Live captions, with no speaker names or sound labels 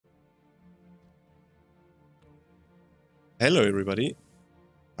Hello everybody,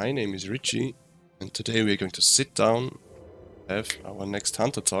 my name is Richie and today we're going to sit down and have our next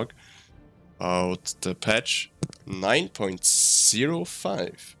Hunter talk about the patch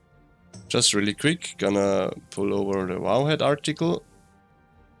 9.05. Just really quick, gonna pull over the WoWhead article.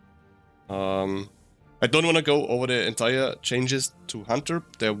 I don't want to go over the entire changes to Hunter.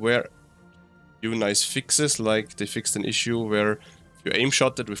 There were few nice fixes, like they fixed an issue where if you aim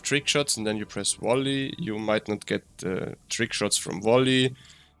shot it with trick shots and then you press volley, you might not get trick shots from volley.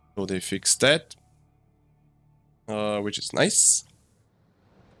 So they fixed that, which is nice.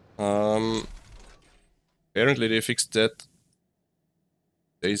 Apparently they fixed that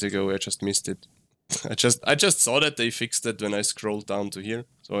days ago. I just missed it. I just saw that they fixed it when I scrolled down to here,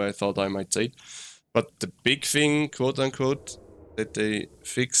 so I thought I might say it. But the big thing, quote unquote, that they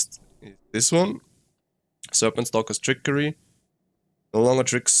fixed is this one: Serpent Stalker's Trickery no longer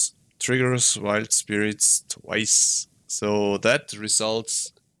triggers wild spirits twice. So that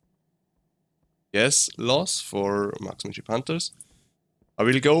results, yes, loss for marksmanship hunters. I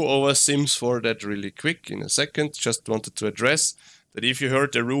will go over sims for that really quick in a second. Just wanted to address that if you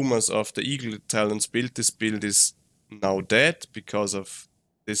heard the rumors of the Eagle Talons build, this build is now dead because of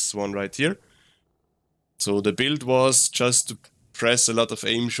this one right here. So the build was just to press a lot of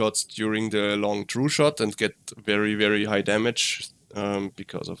aim shots during the long true shot and get very, very high damage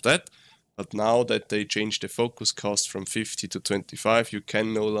because of that. But now that they changed the focus cost from 50 to 25, you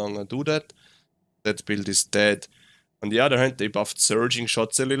can no longer do that. That build is dead. On the other hand, they buffed surging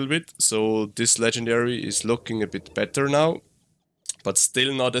shots a little bit, so this legendary is looking a bit better now, but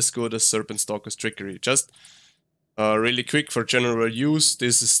still not as good as Serpent Stalker's Trickery. Just really quick for general use,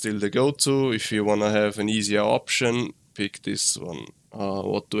 this is still the go-to. If you want to have an easier option, pick this one.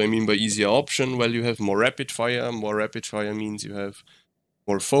 What do I mean by easier option? Well, you have more rapid fire. More rapid fire means you have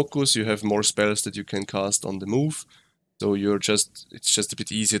more focus, you have more spells that you can cast on the move. So it's just a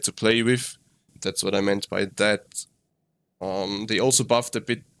bit easier to play with. That's what I meant by that. They also buffed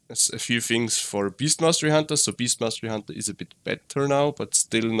a few things for Beast Mastery Hunter, so Beast Mastery Hunter is a bit better now, but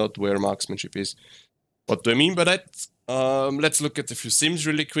still not where marksmanship is. What do I mean by that? Let's look at a few sims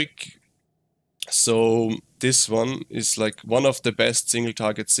really quick. So this one is like one of the best single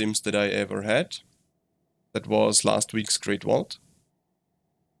target sims that I ever had. That was last week's Great Vault.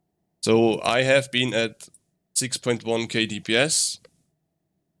 So I have been at 6.1k DPS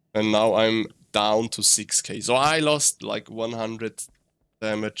and now I'm down to 6k. So I lost like 100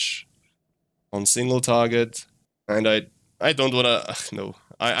 damage on single target, and I don't wanna, no,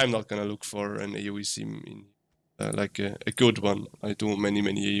 I'm not gonna look for an AoE sim in like a good one. I do many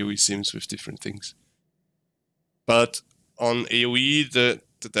AoE sims with different things. But on AoE, the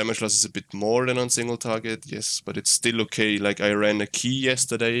damage loss is a bit more than on single target, yes, but it's still okay. Like I ran a key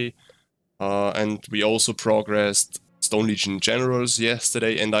yesterday, and we also progressed Stone Legion Generals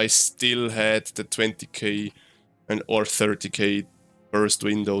yesterday, and I still had the 20k or 30k burst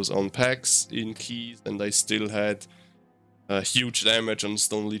windows on packs in keys, and I still had huge damage on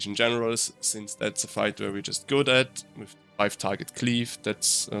Stone Legion Generals, since that's a fight where we're just good at, with 5 target cleave,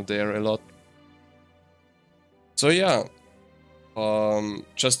 that's there a lot. So yeah,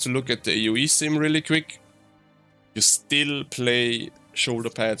 just to look at the AoE sim really quick, you still play shoulder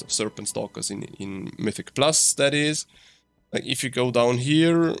pads of Serpent Stalkers in Mythic Plus, that is. Like if you go down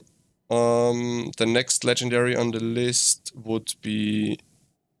here, the next legendary on the list would be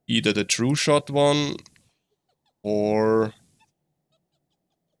either the True Shot one or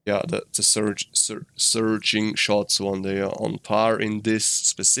yeah, the surging shots one. They are on par in this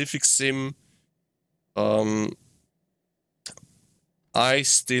specific sim. I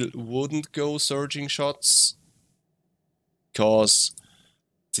still wouldn't go surging shots because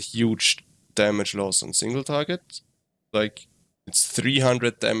it's a huge damage loss on single target. Like it's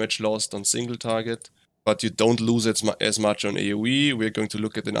 300 damage lost on single target, but you don't lose as much on AoE. We're going to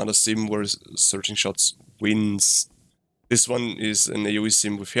look at another sim where surging shots wins. This one is an AoE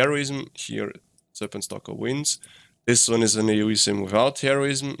sim with heroism. Here, Serpent Stalker wins. This one is an AoE sim without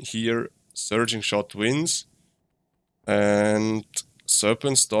heroism. Here, surging shot wins. And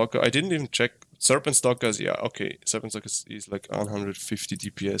Serpent Stalker, I didn't even check. Serpent Stalker is, yeah, okay. Serpent Stalker is like 150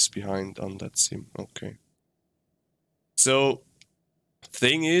 DPS behind on that sim. Okay. So,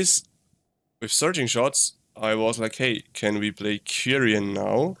 thing is, with surging shots, I was like, hey, can we play Kyrian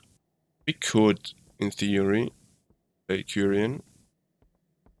now? We could, in theory, play Kyrian.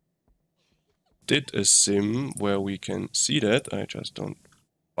 Did a sim where we can see that, I just don't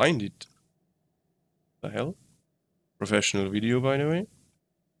find it. The hell? Professional video, by the way.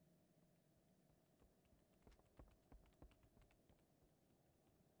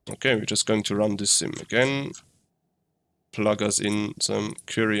 Okay, we're just going to run this sim again. plug us in some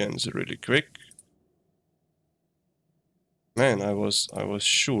kyrians really quick. Man, I was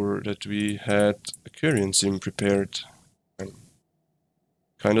sure that we had a kyrian sim prepared. I'm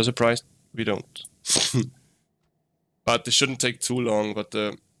kind of surprised we don't. But it shouldn't take too long. But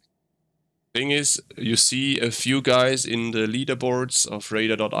the thing is, you see a few guys in the leaderboards of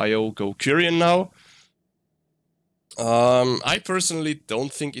Radar.io go kyrian now. I personally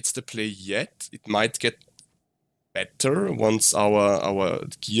don't think it's the play yet. It might get better once our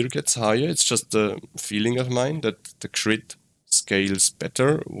gear gets higher. It's just a feeling of mine that the crit scales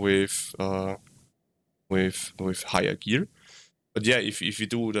better with higher gear. But yeah, if you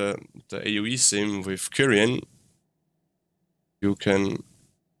do the AoE sim with kyrian, you can...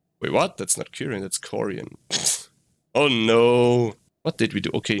 Wait, what? That's not kyrian, that's Korayn. Oh no! What did we do?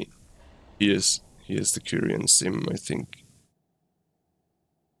 Okay, here's the kyrian sim, I think.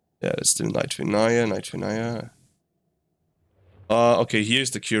 Yeah, it's still Night Vinaya. Okay,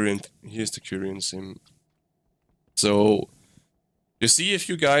 here's the kyrian sim. So you see a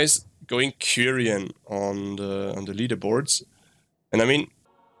few guys going kyrian on the leaderboards, and I mean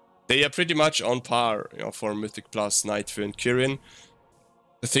they are pretty much on par, you know, for Mythic Plus, Nightfall and kyrian.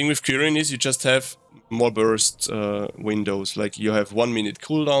 The thing with kyrian is you just have more burst windows. Like you have 1 minute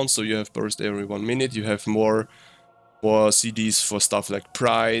cooldown, so you have burst every 1 minute. You have more CDs for stuff like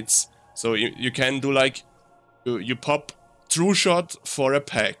prides. So you can do like you pop true shot for a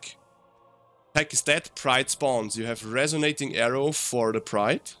pack. Pack is dead, pride spawns. You have resonating arrow for the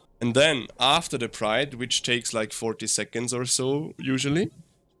pride. And then after the pride, which takes like 40 seconds or so usually,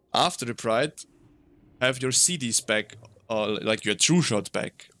 after the pride, have your CDs back, like your true shot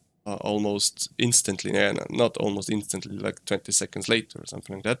back, almost instantly. Yeah, not almost instantly, like 20 seconds later or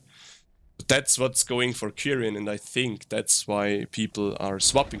something like that. But that's what's going for kyrian, and I think that's why people are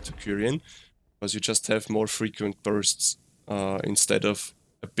swapping to kyrian, because you just have more frequent bursts instead of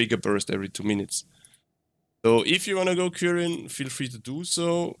a bigger burst every 2 minutes. So if you want to go kyrian, feel free to do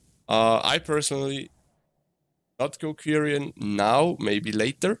so. I personally not go kyrian now, maybe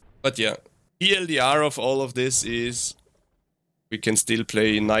later. But yeah, TLDR of all of this is we can still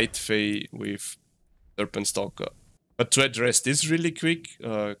play Night Fae with Serpent Stalker. But to address this really quick,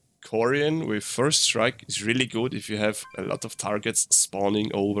 Korayn with First Strike is really good if you have a lot of targets spawning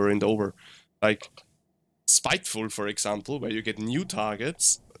over and over. Like Spiteful, for example, where you get new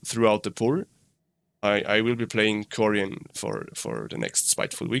targets throughout the pull. I will be playing Korayn for the next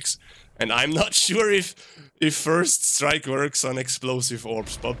Spiteful weeks. And I'm not sure if First Strike works on Explosive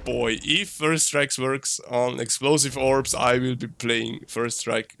Orbs, but boy, if First Strike works on Explosive Orbs, I will be playing First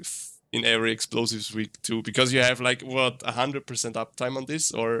Strike in every Explosives week too, because you have like, what, 100% uptime on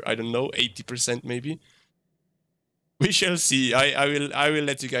this, or I don't know, 80% maybe? We shall see. I will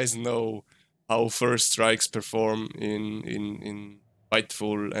let you guys know how First Strikes perform in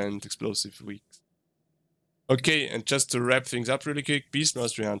Spiteful and Explosive weeks. Okay, and just to wrap things up really quick, Beast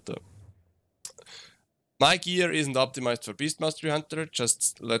Mastery Hunter. My gear isn't optimized for Beast Mastery Hunter,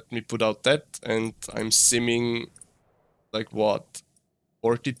 just let me put out that, and I'm simming like what,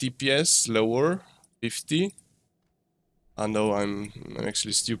 40 DPS lower, 50. I know I'm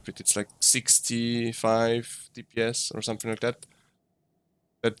actually stupid, it's like 65 DPS or something like that.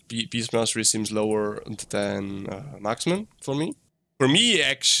 That Beast Mastery seems lower than Marksman for me. For me,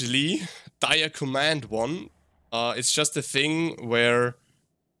 actually, Dire Command 1, it's just a thing where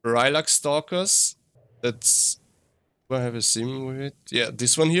Rylax Stalkers, that's... Do I have a sim with it? Yeah,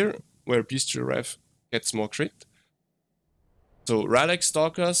 this one here, where Bestial Rev gets more crit. So Rylax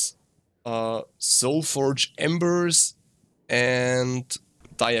Stalkers, Soulforge Embers, and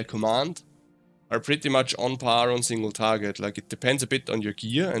Dire Command are pretty much on par on single target. Like, it depends a bit on your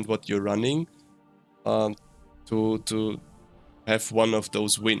gear and what you're running to have one of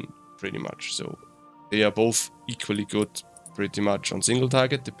those win, pretty much. So they are both equally good pretty much on single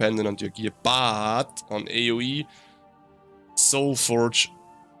target, depending on your gear. But on AoE, Soulforge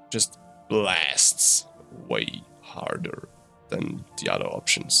just blasts way harder than the other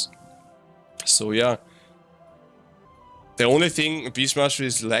options. So yeah, the only thing Beastmaster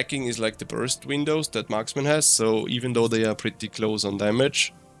is lacking is like the burst windows that Marksman has. So even though they are pretty close on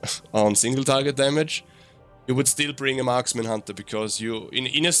damage, on single target damage, you would still bring a Marksman Hunter, because you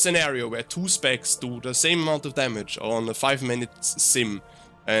in a scenario where 2 specs do the same amount of damage on a 5-minute sim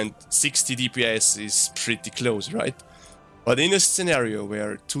and 60 DPS is pretty close, right? But in a scenario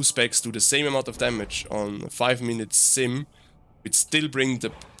where 2 specs do the same amount of damage on a 5-minute sim, it still bring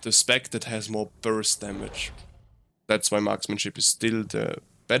the spec that has more burst damage. That's why Marksmanship is still the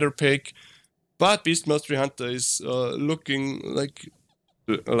better pick. But Beast Mastery Hunter is looking like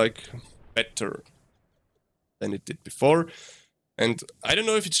better. than it did before. And I don't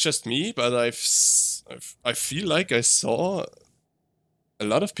know if it's just me, but I feel like I saw a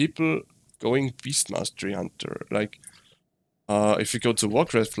lot of people going Beast Mastery Hunter. Like, if you go to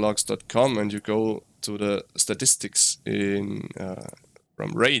Warcraftlogs.com and you go to the statistics in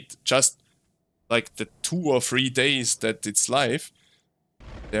from Raid, just like the 2 or 3 days that it's live,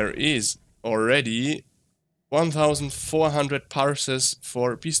 there is already 1,400 parses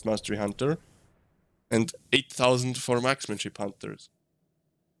for Beast Mastery Hunter and 8,000 for Marksmanship Hunters.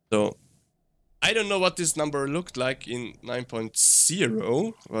 So I don't know what this number looked like in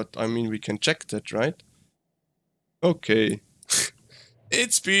 9.0, but I mean, we can check that, right? Okay.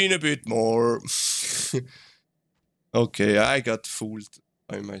 It's been a bit more. Okay, I got fooled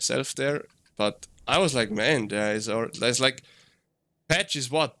by myself there, but I was like, man, there's like, patch is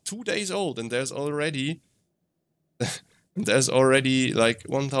what, 2 days old, and there's already like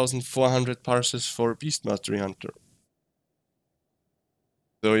 1,400 parses for Beast Mastery Hunter.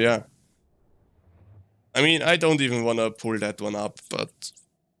 So yeah. I mean, I don't even want to pull that one up, but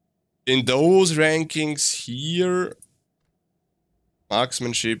in those rankings here,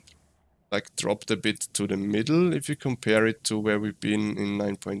 Marksmanship like dropped a bit to the middle if you compare it to where we've been in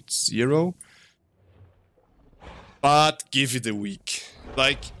 9.0. But give it a week.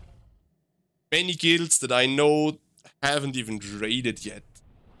 Like, many guilds that I know haven't even raided yet.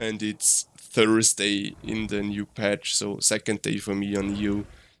 And it's Thursday in the new patch, so second day for me on EU.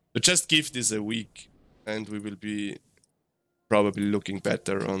 But just give this a week, and we will be probably looking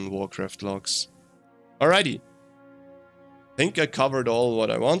better on Warcraftlogs. Alrighty. I think I covered all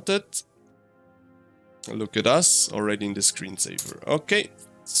what I wanted. Look at us, already in the screensaver. Okay,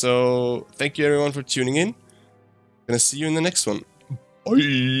 so thank you everyone for tuning in. Gonna see you in the next one.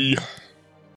 Bye!